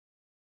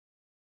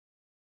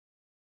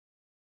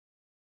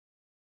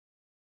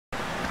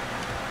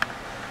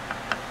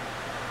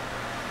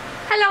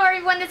Hello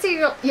everyone, this is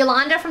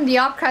Yolanda from the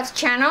All Crafts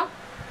channel,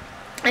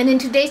 and in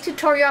today's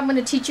tutorial I'm going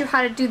to teach you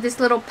how to do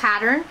this little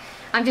pattern.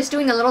 I'm just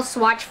doing a little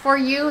swatch for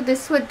you.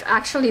 This would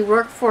actually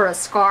work for a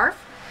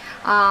scarf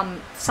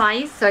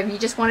size, so if you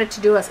just wanted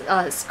to do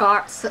a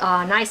scarf,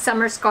 nice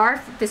summer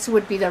scarf, this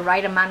would be the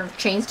right amount of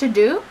chains to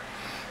do.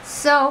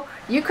 So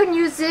you can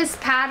use this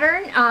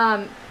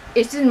pattern,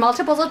 it's in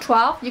multiples of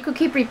 12. You could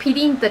keep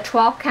repeating the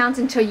 12 counts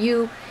until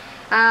you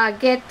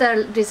get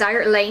the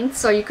desired length.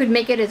 So you could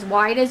make it as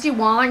wide as you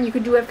want. You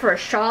could do it for a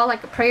shawl,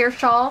 like a prayer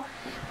shawl,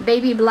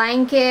 baby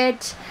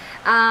blanket,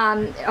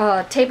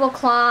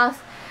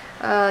 tablecloth,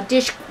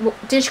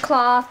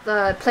 dishcloth,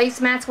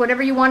 placemats,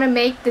 whatever you want to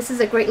make. This is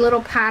a great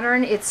little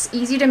pattern. It's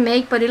easy to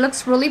make, but it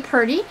looks really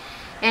pretty,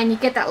 and you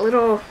get that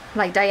little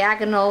like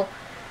diagonal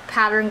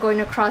pattern going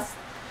across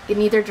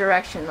in either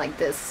direction like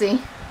this.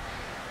 See?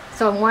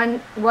 So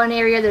in one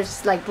area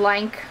there's like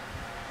blank,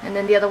 and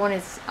then the other one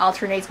is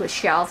alternates with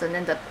shells, and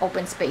then the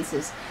open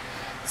spaces.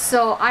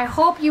 So I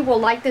hope you will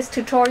like this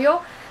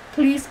tutorial.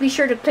 Please be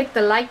sure to click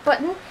the like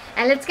button,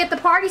 and let's get the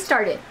party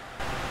started.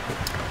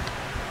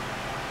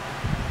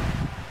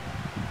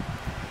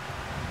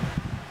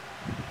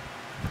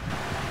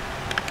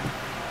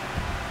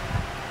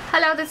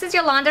 Hello, this is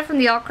Yolanda from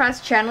the All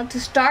Crafts channel. To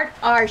start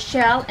our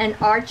shell and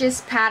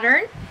arches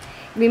pattern,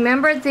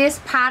 remember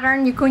this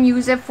pattern, you can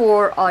use it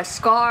for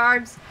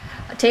scarves,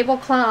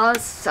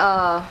 tablecloths,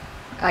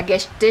 I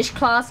guess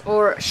dishcloths,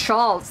 or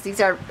shawls.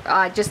 These are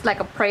just like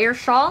a prayer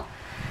shawl,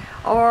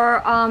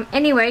 or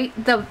anyway,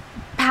 the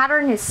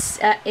pattern is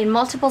in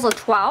multiples of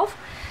 12,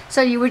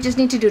 so you would just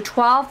need to do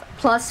 12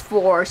 plus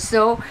 4.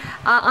 So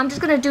I'm just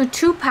going to do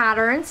 2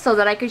 patterns so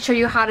that I can show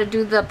you how to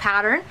do the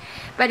pattern.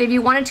 But if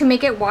you wanted to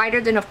make it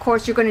wider, then of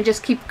course you're going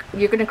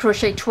to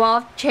crochet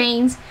 12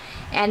 chains,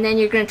 and then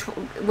you're going to,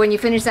 when you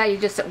finish that, you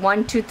just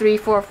 1 2 3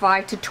 4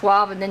 5 to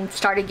 12, and then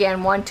start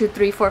again 1 2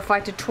 3 4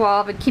 5 to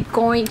 12, and keep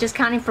going, just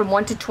counting from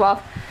 1 to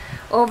 12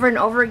 over and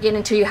over again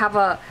until you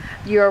have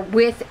your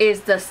width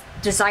is the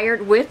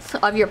desired width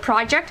of your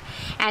project.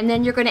 And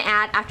then you're going to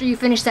add, after you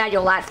finish that,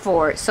 you'll add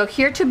 4. So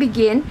here to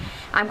begin,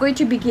 I'm going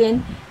to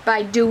begin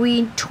by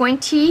doing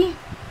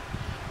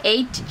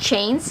 28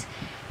 chains,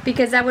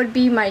 because that would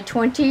be my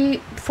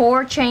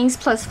 24 chains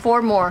plus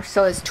 4 more.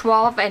 So it's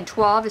 12, and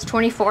 12 is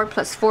 24,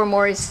 plus 4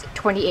 more is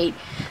 28.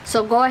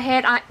 So go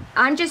ahead.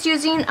 I'm just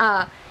using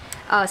a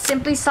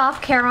Simply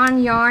Soft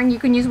Caron yarn. You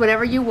can use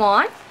whatever you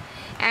want.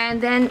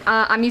 And then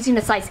I'm using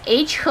a size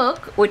H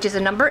hook, which is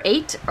a number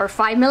 8 or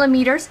 5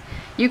 millimeters.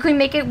 You can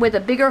make it with a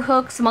bigger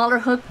hook, smaller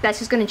hook. That's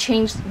just going to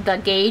change the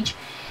gauge.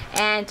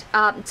 And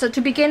so to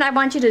begin, I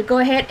want you to go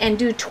ahead and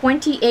do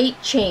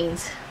 28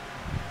 chains.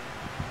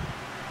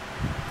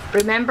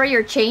 Remember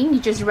your chain,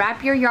 you just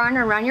wrap your yarn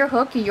around your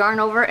hook, you yarn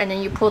over, and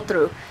then you pull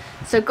through.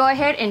 So go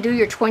ahead and do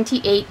your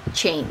 28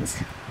 chains.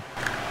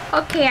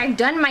 Okay, I've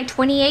done my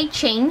 28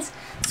 chains.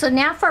 So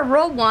now for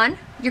row 1,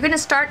 you're going to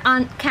start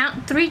on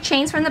count 3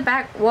 chains from the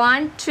back.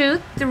 1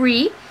 2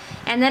 3,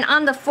 and then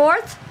on the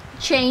 4th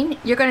chain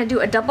you're going to do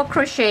a double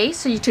crochet.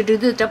 So to do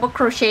the double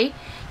crochet,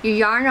 you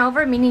yarn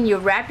over, meaning you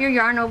wrap your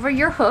yarn over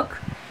your hook.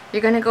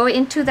 You're going to go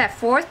into that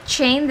 4th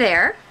chain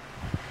there.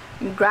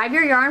 You grab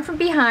your yarn from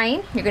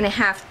behind. You're going to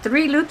have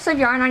 3 loops of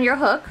yarn on your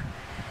hook.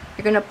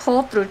 You're going to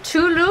pull through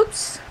 2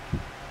 loops.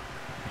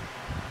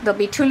 There'll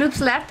be 2 loops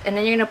left, and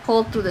then you're going to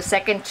pull through the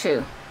second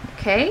 2.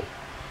 Okay?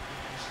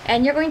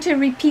 And you're going to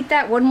repeat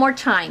that one more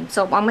time.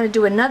 So I'm going to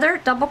do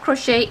another double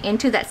crochet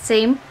into that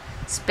same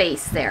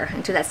space there,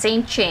 into that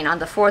same chain on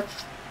the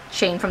 4th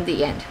chain from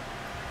the end.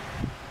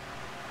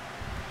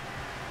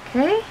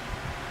 Okay?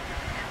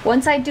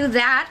 Once I do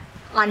that,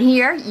 on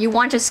here, you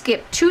want to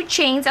skip 2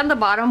 chains on the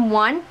bottom,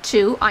 1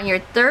 2. On your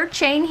 3rd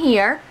chain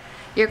here,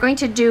 you're going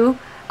to do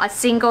a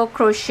single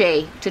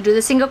crochet. To do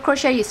the single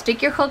crochet, you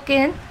stick your hook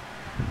in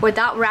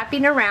without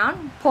wrapping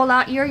around, pull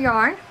out your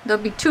yarn.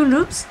 There'll be 2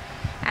 loops,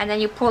 and then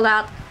you pull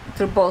out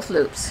through both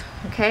loops.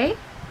 Okay,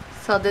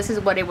 so this is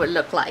what it would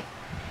look like.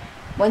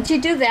 Once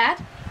you do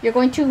that, you're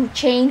going to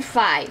chain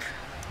 5.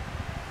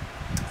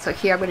 So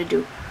here I'm going to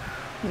do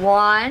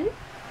 1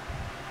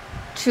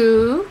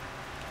 2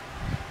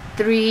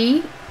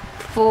 3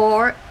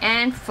 4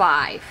 and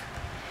 5.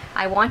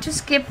 I want to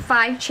skip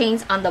 5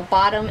 chains on the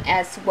bottom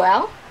as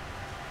well.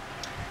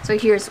 So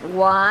here's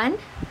 1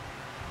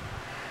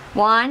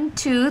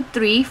 2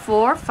 3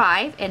 4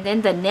 5, and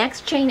then the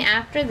next chain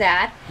after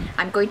that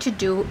I'm going to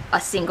do a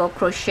single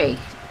crochet.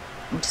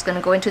 I'm just going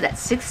to go into that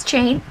 6th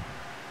chain,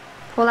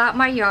 pull out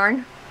my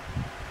yarn,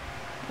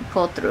 and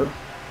pull through.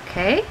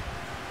 Okay,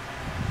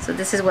 so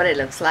this is what it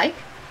looks like.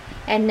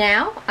 And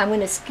now I'm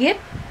going to skip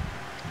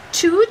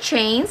 2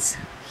 chains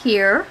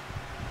here,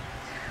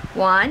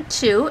 1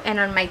 2, and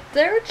on my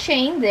 3rd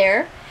chain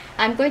there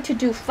I'm going to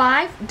do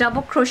 5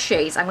 double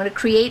crochets. I'm going to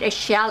create a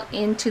shell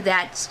into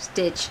that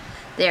stitch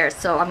there.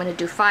 So I'm going to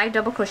do 5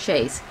 double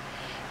crochets.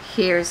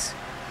 Here's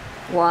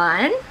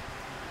 1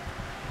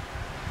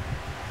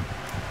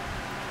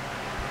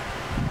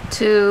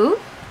 2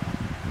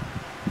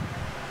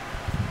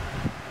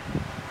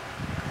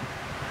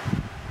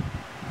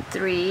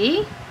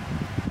 3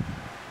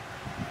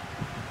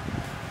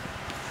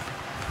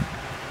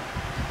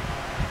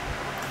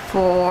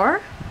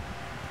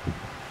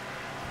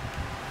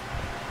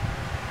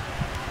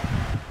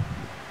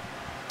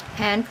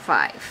 and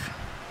 5.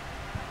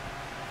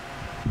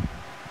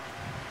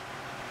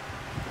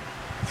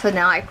 So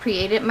now I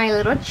created my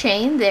little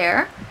chain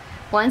there.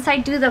 Once I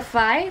do the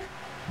 5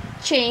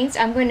 chains,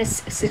 I'm going to,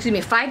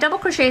 5 double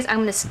crochets, I'm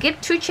going to skip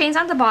 2 chains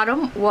on the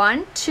bottom,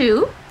 1,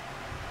 2,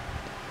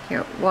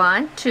 here,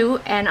 1, 2,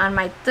 and on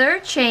my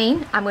 3rd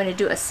chain, I'm going to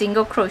do a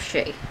single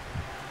crochet.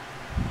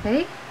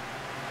 Okay?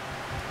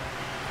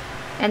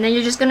 And then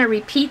you're just going to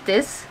repeat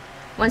this.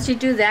 Once you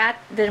do that,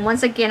 then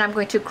once again, I'm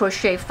going to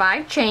crochet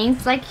 5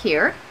 chains like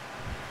here.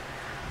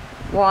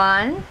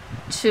 1,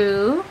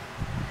 2,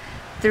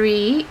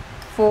 3,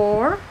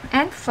 4,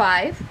 and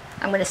 5.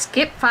 I'm going to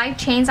skip 5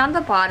 chains on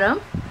the bottom.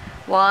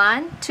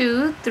 1,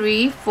 2,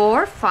 3,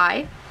 4,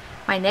 5.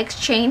 My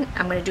next chain,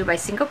 I'm going to do my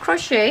single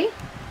crochet.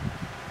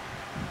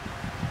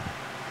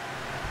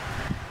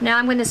 Now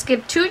I'm going to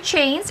skip 2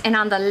 chains, and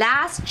on the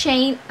last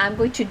chain, I'm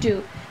going to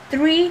do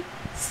 3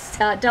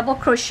 double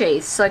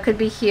crochets. So it could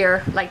be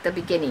here like the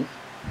beginning.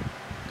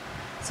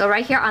 So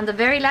right here on the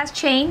very last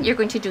chain, you're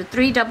going to do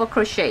 3 double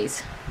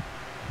crochets.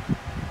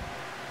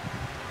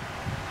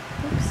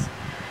 Oops.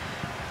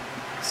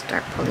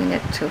 Start pulling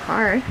it too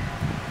hard.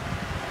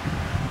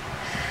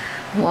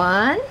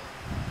 1.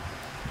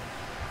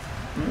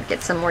 Let me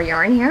get some more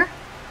yarn here.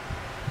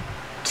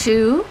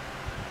 2.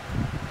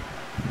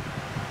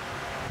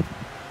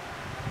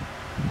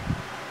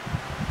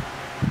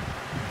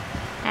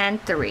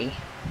 And 3.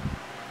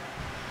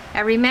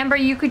 And remember,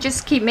 you could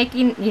just keep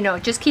making,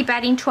 just keep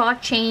adding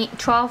 12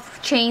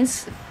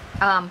 chains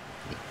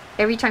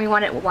every time you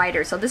want it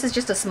wider. So this is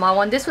just a small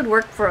one. This would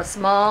work for a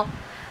small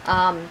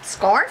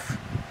scarf.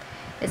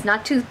 It's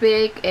not too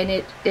big, and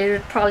it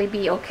would probably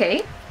be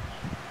okay.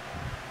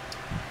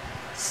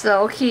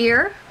 So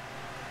here,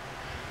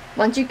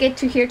 once you get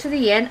to here to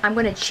the end, I'm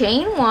going to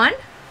chain 1,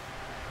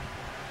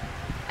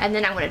 and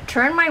then I'm going to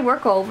turn my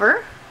work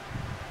over,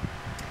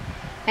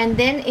 and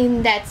then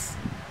in that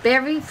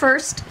very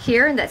first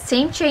here, in that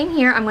same chain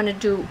here, I'm going to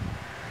do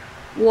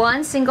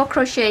 1 single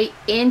crochet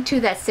into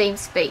that same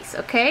space.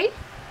 Okay,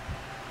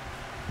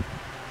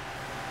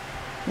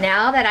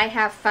 now that I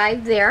have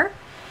 5 there,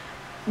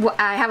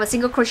 I have a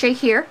single crochet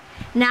here.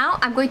 Now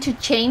I'm going to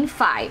chain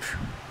 5.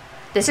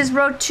 This is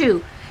row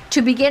 2.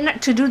 To begin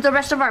to do the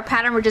rest of our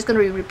pattern, we're just going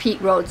to repeat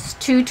rows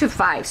 2 to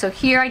 5. So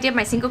here I did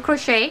my single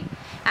crochet.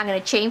 I'm going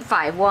to chain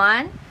 5.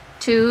 1,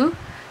 2,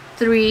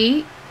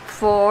 3,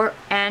 4,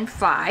 and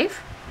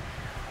 5.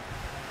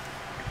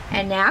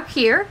 And now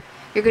here,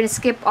 you're going to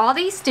skip all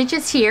these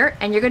stitches here,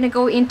 and you're going to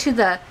go into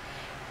the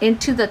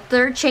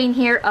 3rd chain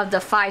here of the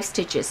 5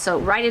 stitches. So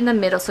right in the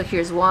middle. So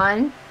here's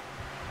 1,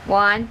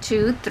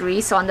 2,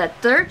 3. So on the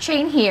 3rd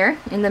chain here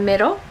in the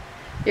middle,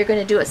 you're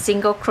going to do a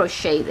single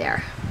crochet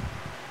there.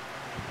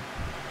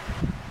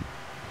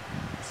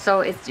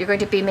 So you're going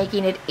to be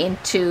making it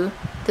into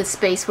the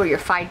space where your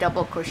 5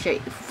 double crochet,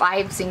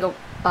 5 single,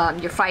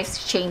 your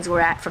 5 chains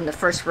were at from the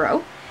first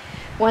row.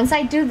 Once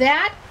I do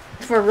that,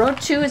 for row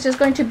 2, it's just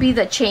going to be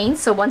the chains.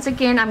 So once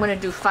again, I'm going to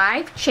do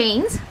 5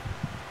 chains.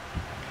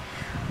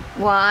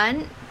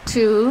 1,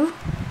 2,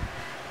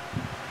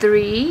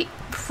 3,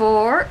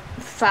 4,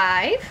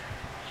 5.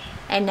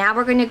 And now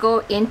we're going to go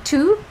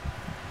into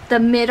the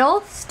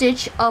middle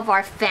stitch of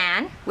our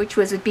fan, which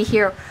would be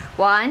here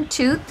 1,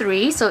 2,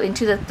 3. So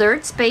into the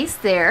 3rd space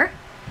there,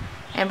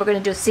 and we're going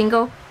to do a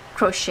single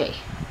crochet.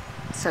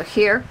 So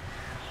here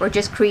we're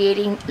just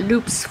creating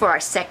loops for our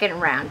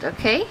 2nd round.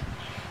 Okay,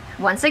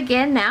 once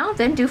again, now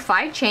then do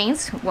 5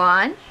 chains.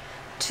 1,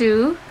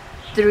 2,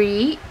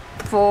 3,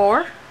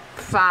 4,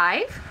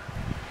 5.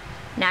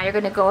 Now you're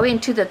going to go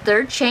into the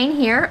 3rd chain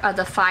here of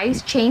the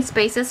 5 chain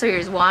spaces. So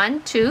here's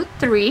 1, 2,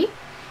 3.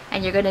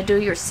 And you're going to do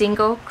your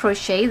single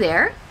crochet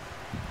there.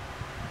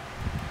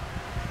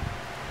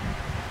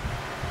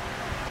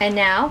 And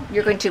now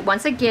you're going to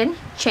once again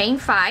chain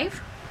 5.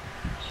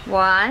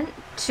 1,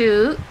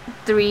 2,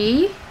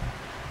 3,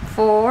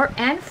 4,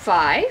 and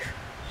 5.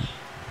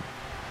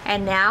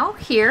 And now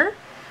here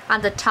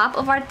on the top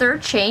of our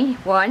 3rd chain,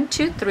 1,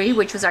 2, 3,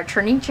 which was our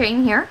turning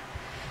chain here,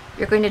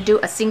 you're going to do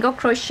a single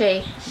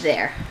crochet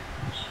there.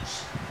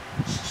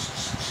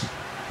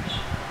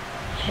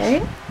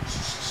 Okay.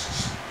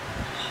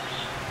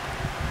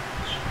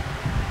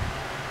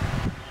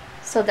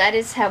 So that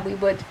is how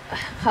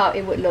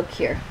it would look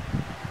here.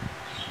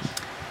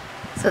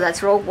 So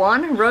that's row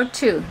 1 and row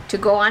 2. To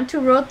go on to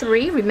row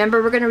 3,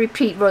 remember we're going to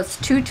repeat rows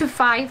 2 to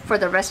 5 for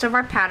the rest of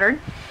our pattern.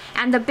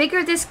 And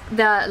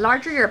the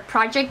larger your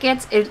project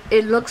gets,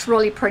 it looks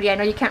really pretty. I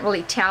know you can't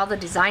really tell the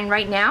design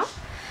right now.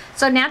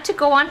 So now to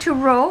go on to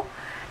row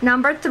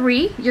number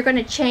 3, you're going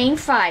to chain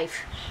 5.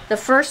 The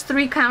first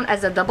 3 count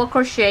as a double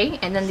crochet,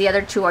 and then the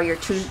other 2 are your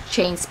 2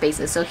 chain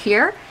spaces. So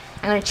here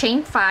I'm going to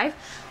chain 5.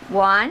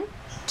 1,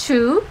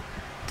 2,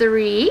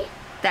 3.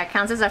 That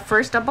counts as our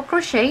first double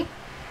crochet.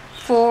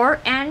 4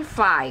 and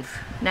 5.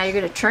 Now you're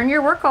going to turn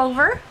your work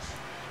over,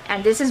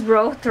 and this is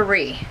row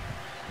 3.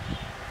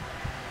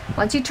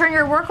 Once you turn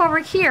your work over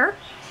here,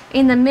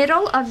 in the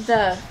middle of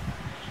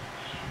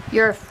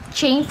your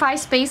chain 5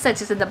 space that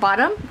is at the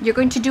bottom, you're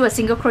going to do a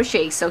single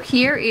crochet. So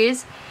here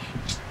is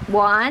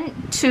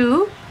 1,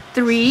 2,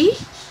 3,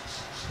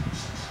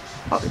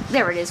 oh,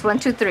 there it is, 1,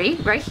 2, 3,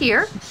 right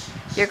here.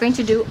 You're going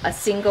to do a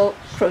single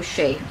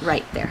crochet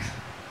right there.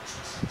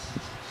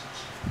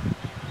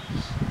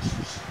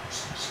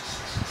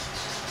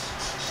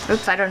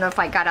 Oops, I don't know if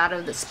I got out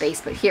of the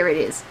space, but here it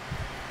is.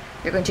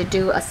 You're going to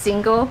do a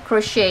single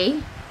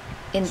crochet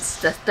in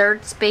the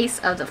third space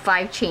of the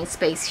 5 chain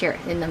space here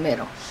in the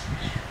middle.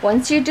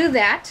 Once you do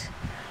that,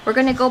 we're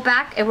going to go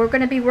back and we're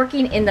going to be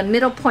working in the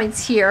middle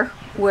points here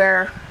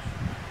where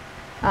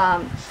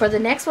for the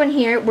next one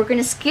here, we're going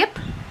to skip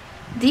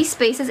these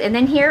spaces, and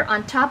then here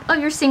on top of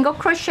your single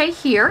crochet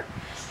here,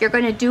 you're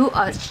going to do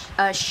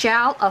a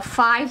shawl of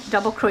 5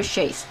 double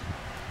crochets.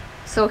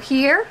 So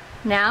here,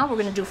 now we're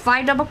going to do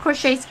 5 double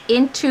crochets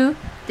into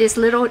this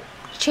little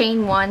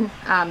chain 1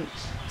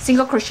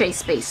 single crochet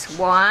space.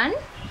 1,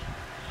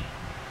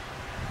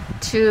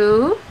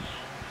 2,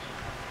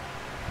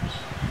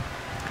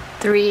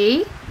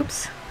 3,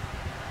 oops,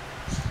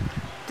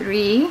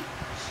 3,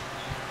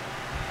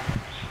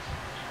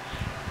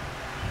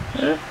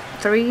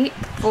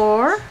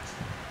 4,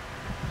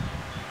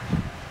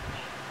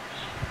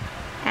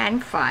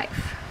 and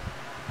 5.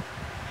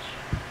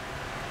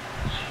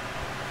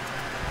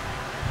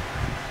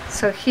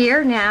 So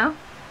here now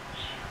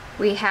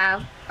we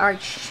have our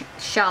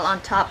shawl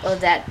on top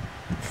of that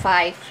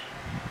 5,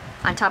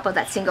 on top of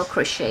that single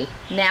crochet.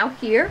 Now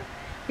here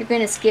you're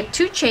going to skip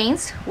 2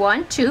 chains,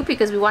 1, 2,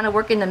 because we want to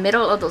work in the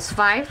middle of those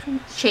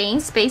 5 chain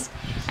space,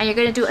 and you're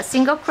going to do a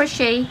single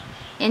crochet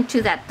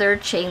into that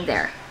 3rd chain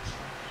there.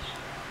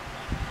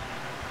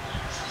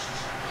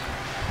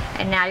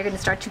 And now you're going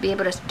to start to be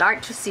able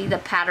to see the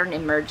pattern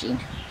emerging.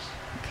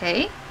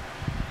 Okay,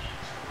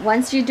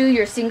 once you do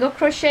your single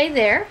crochet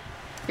there,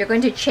 you're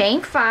going to chain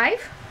 5,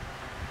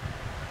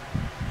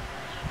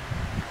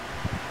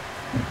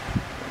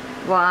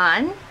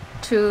 1,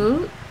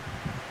 2,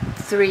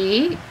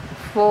 3,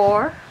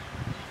 4,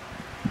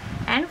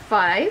 and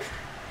 5.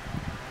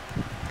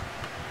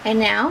 And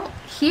now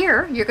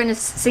here you're going to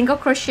single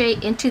crochet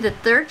into the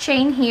 3rd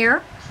chain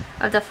here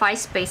of the 5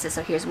 spaces.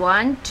 So here's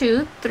 1,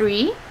 2,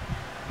 3.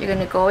 You're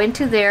going to go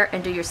into there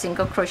and do your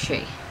single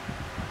crochet.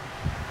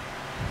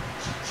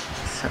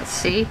 So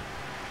see,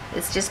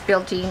 it's just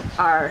building.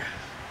 Our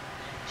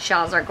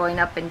shawls are going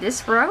up in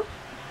this row,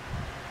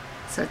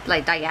 so it's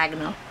like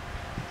diagonal.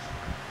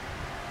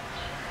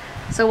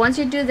 So once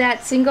you do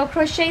that single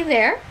crochet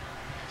there,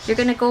 you're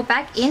going to go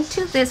back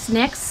into this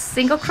next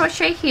single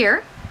crochet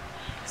here,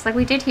 just like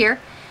we did here,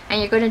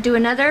 and you're going to do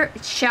another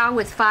shawl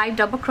with 5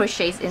 double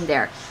crochets in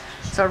there.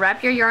 So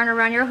wrap your yarn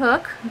around your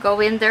hook, go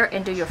in there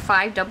and do your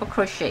 5 double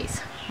crochets.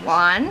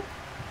 1,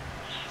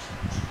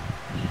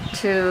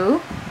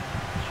 2,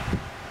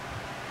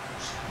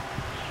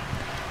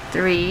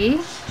 3,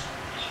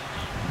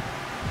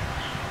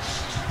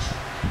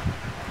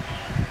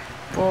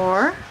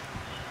 4,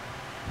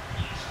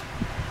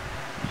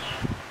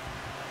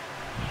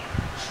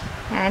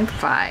 and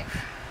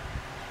 5.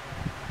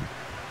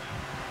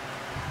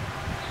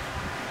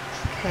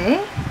 Okay,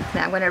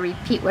 now I'm going to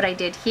repeat what I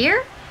did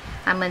here.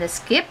 I'm going to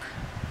skip,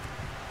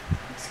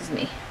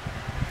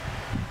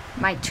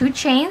 my 2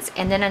 chains,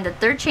 and then on the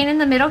 3rd chain in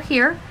the middle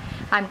here,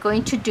 I'm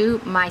going to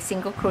do my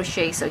single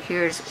crochet. So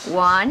here's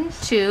 1,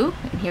 2,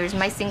 and here's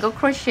my single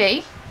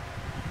crochet.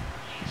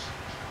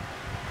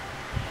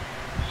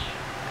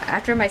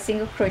 After my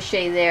single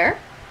crochet there,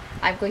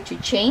 I'm going to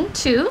chain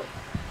 2,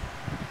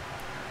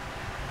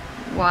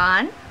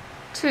 1,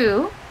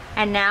 2,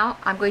 and now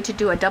I'm going to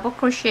do a double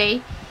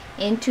crochet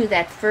into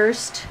that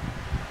first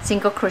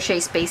single crochet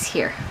space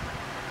here.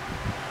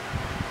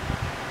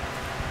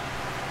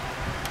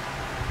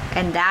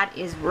 And that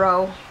is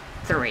row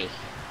 3.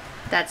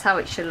 That's how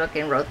it should look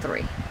in row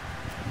 3.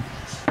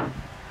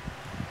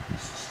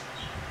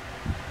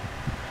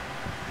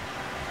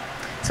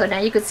 So now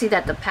you can see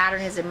that the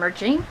pattern is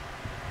emerging.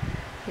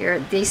 Here,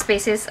 these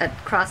spaces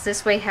across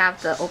this way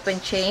have the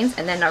open chains,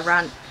 and then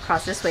around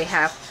across this way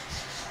have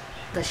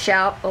the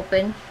shawl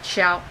open,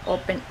 shawl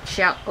open,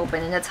 shawl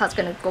open, and that's how it's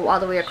going to go all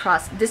the way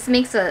across. This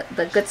makes the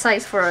good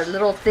size for a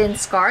little thin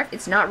scarf.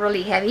 It's not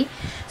really heavy,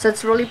 so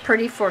it's really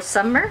pretty for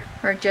summer,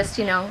 or just,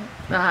 you know,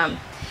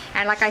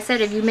 and like I said,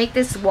 if you make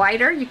this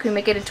wider, you can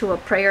make it into a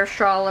prayer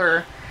shawl,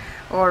 or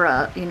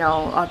a, you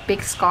know, a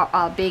big scarf,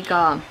 a big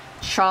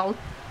shawl.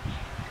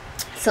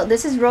 So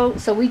this is row,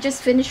 so we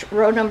just finished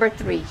row number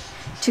 3.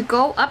 To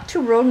go up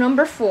to row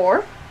number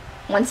 4,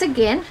 once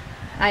again,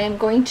 I am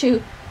going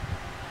to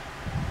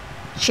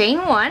chain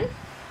 1.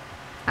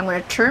 I'm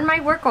going to turn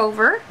my work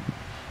over,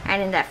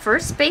 and in that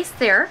first space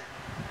there,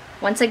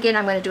 once again,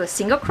 I'm going to do a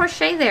single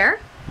crochet there.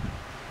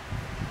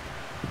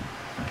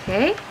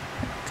 Okay,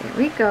 there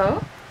we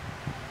go.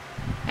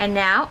 And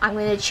now I'm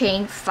going to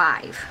chain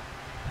 5.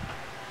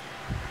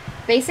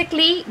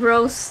 Basically,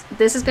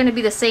 this is going to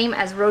be the same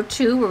as row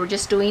 2, where we're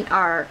just doing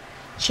our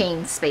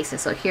chain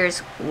spaces. So here's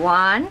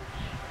 1,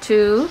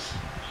 2,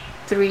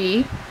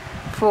 3,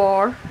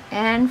 4,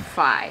 and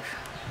 5.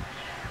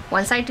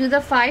 Once I do the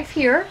 5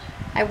 here,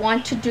 I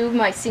want to do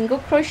my single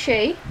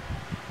crochet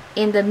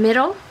in the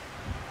middle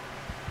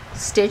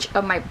stitch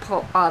of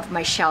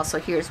my shell. So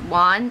here's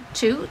 1,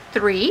 2,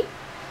 3.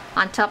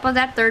 On top of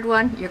that third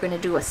one, you're going to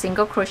do a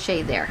single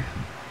crochet there.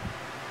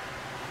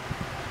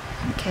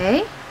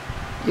 Okay,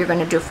 you're going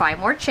to do 5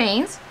 more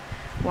chains.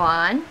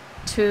 1,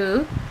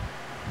 2,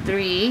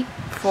 3,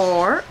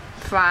 4,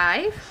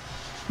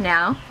 5.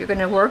 Now you're going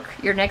to work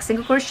your next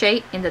single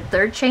crochet in the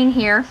third chain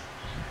here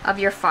of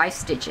your 5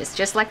 stitches,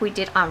 just like we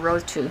did on row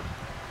 2.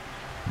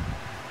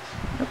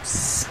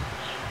 Oops.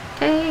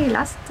 Okay,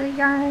 lost the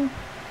yarn.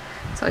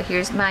 So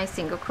here's my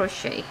single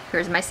crochet.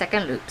 Here's my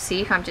second loop.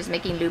 See, I'm just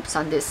making loops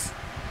on this.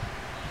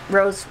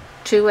 Rows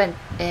 2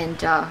 and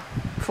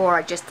 4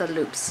 are just the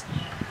loops.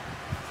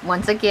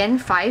 Once again,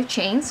 5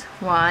 chains.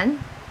 1,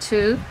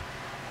 2,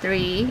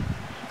 3,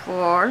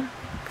 4,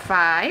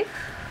 5.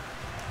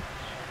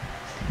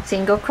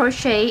 Single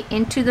crochet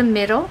into the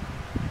middle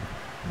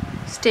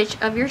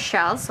stitch of your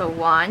shell. So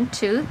 1,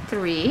 2,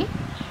 3.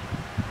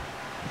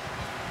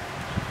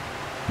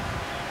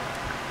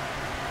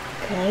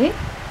 Okay.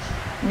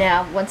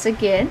 Now once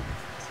again,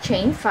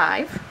 chain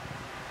 5.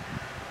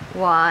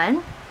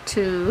 1,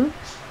 2,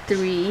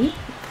 3,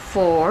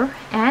 4,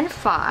 and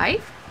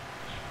 5.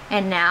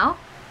 And now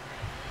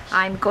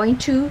I'm going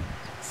to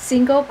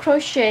single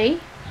crochet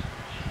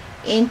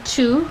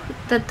into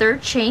the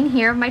third chain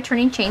here of my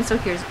turning chain. So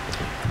here's,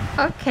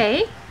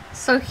 okay,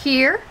 so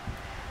here,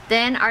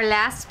 then our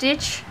last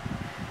stitch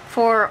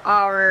for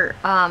our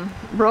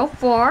row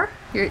 4.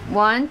 You're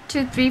 1,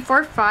 2, 3,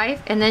 4,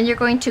 5, and then you're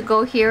going to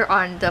go here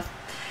on the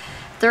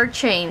third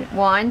chain.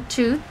 1,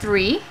 2,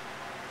 3,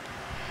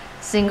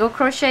 single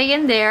crochet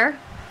in there,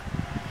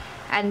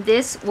 and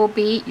this will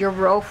be your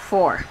row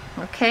 4.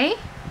 Okay,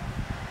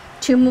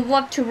 to move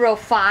up to row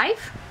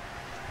 5,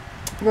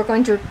 we're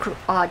going to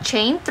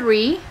chain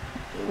 3.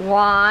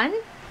 1,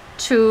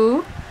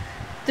 2,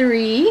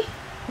 3.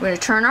 We're going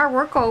to turn our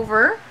work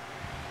over,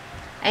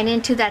 and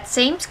into that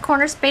same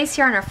corner space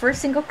here on our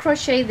first single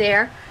crochet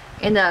there,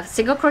 in the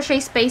single crochet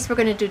space, we're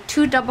going to do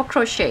 2 double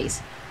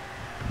crochets.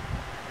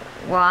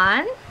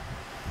 1,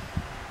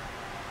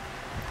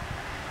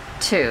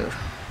 2.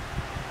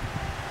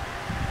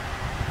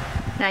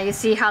 Now you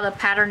see how the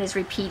pattern is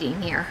repeating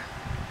here.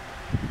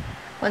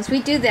 Once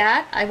we do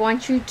that, I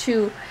want you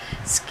to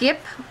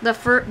skip the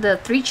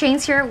 3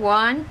 chains here.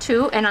 1,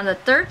 2, and on the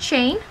third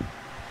chain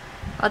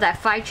of that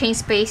 5 chain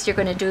space, you're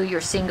going to do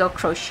your single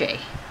crochet.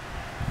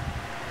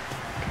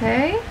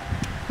 Okay.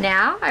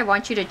 Now I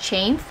want you to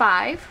chain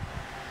 5.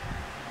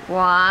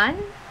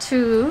 1,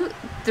 2,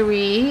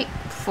 3,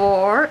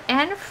 4,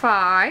 and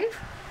 5.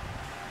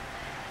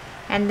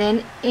 And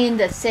then in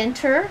the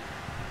center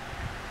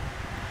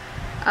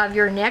of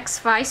your next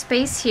 5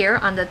 space here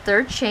on the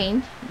third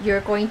chain,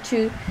 you're going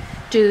to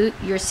do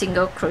your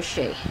single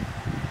crochet.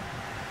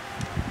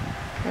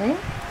 Okay.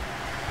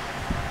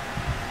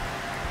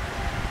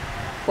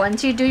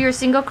 Once you do your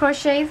single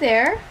crochet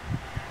there,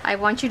 I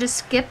want you to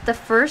skip the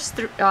first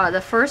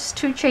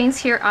 2 chains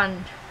here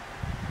on,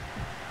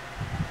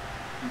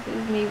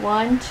 excuse me,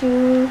 1,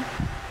 2,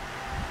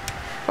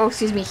 oh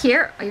excuse me,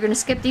 here you're going to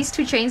skip these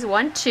 2 chains,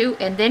 1, 2,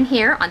 and then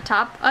here on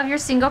top of your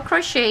single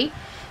crochet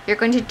you're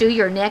going to do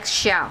your next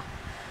shawl.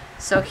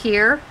 So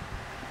here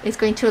it's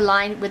going to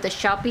align with the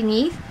shawl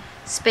beneath,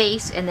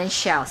 space, and then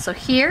shawl. So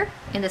here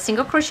in the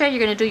single crochet you're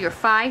going to do your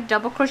 5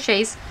 double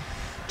crochets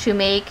to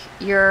make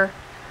your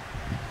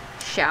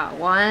shawl.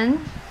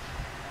 1,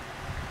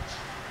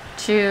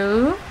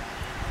 2,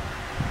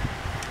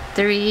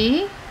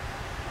 3,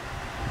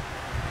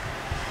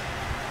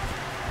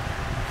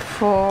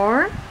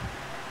 4,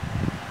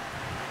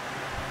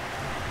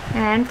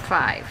 and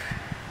 5.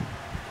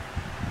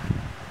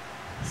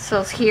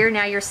 So here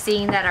now you're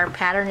seeing that our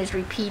pattern is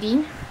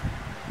repeating.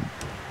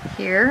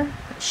 Here,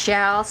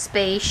 shawl,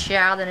 space,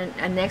 shawl, then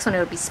the next one it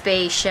would be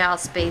space, shawl,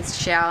 space,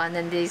 shawl, and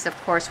then these of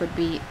course would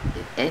be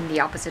in the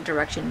opposite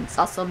direction. It's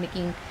also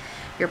making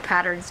your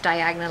patterns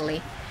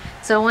diagonally.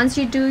 So once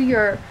you do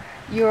your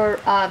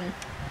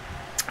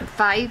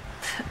 5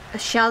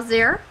 shells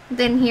there,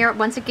 then here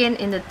once again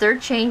in the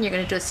third chain you're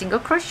going to do a single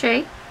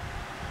crochet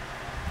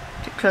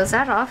to close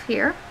that off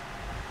here.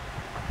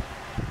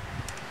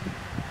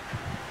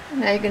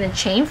 Now you're going to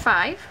chain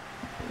 5.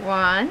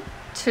 1,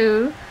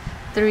 2,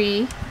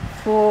 3,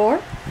 4,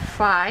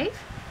 5.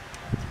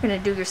 You're going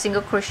to do your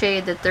single crochet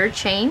in the third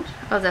chain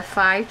of the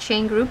 5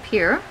 chain group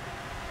here.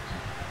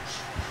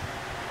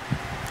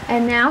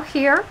 And now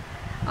here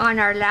on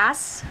our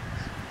last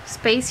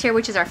space here,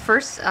 which is our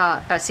first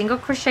single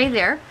crochet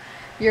there,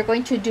 you're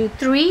going to do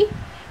 3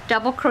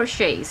 double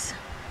crochets.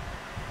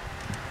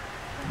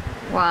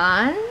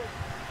 1,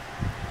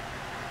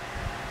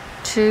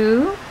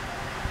 2,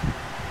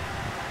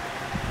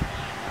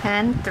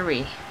 and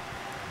 3.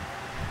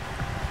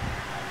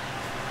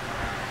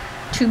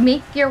 To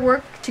make your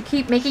work, to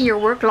keep making your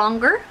work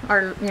longer,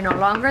 or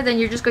longer, then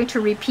you're just going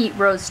to repeat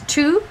rows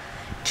 2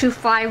 to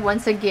 5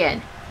 once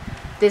again.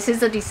 This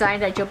is the design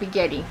that you'll be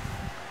getting.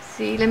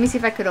 See, let me see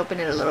if I could open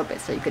it a little bit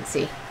so you could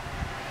see.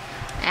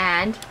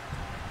 And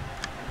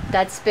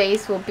that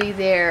space will be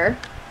there.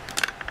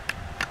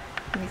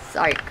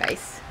 Sorry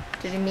guys,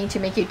 didn't mean to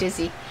make you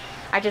dizzy.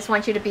 I just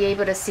want you to be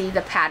able to see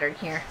the pattern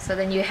here. So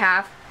then you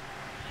have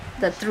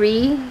the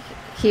 3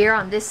 here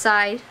on this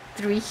side,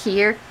 3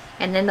 here,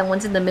 and then the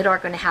ones in the middle are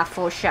going to have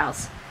full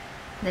shells.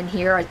 Then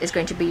here is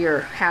going to be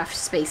your half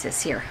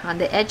spaces here. On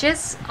the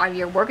edges of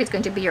your work is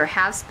going to be your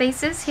half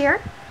spaces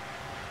here.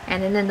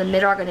 And then in the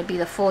middle are going to be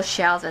the full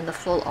shells and the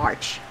full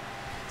arch.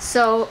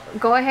 So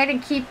go ahead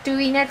and keep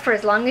doing it for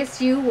as long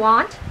as you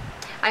want.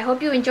 I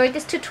hope you enjoyed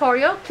this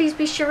tutorial. Please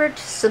be sure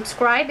to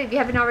subscribe if you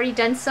haven't already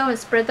done so, and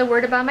spread the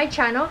word about my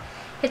channel.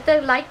 Hit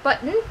the like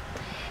button.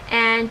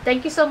 And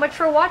thank you so much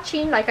for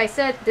watching. Like I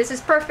said, this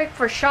is perfect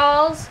for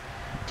shawls,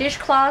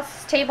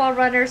 dishcloths, table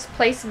runners,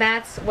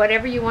 placemats,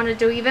 whatever you want to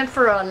do. Even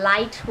for a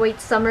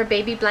lightweight summer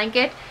baby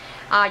blanket,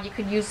 you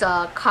could use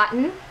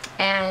cotton,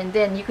 and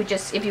then you could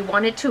just, if you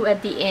wanted to,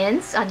 at the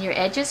ends on your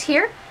edges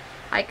here,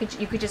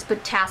 you could just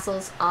put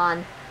tassels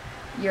on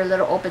your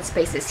little open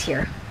spaces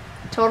here.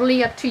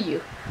 Totally up to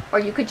you. Or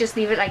you could just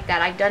leave it like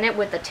that. I've done it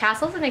with the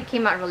tassels and it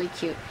came out really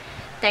cute.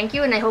 Thank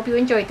you, and I hope you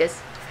enjoyed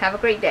this. Have a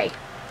great day.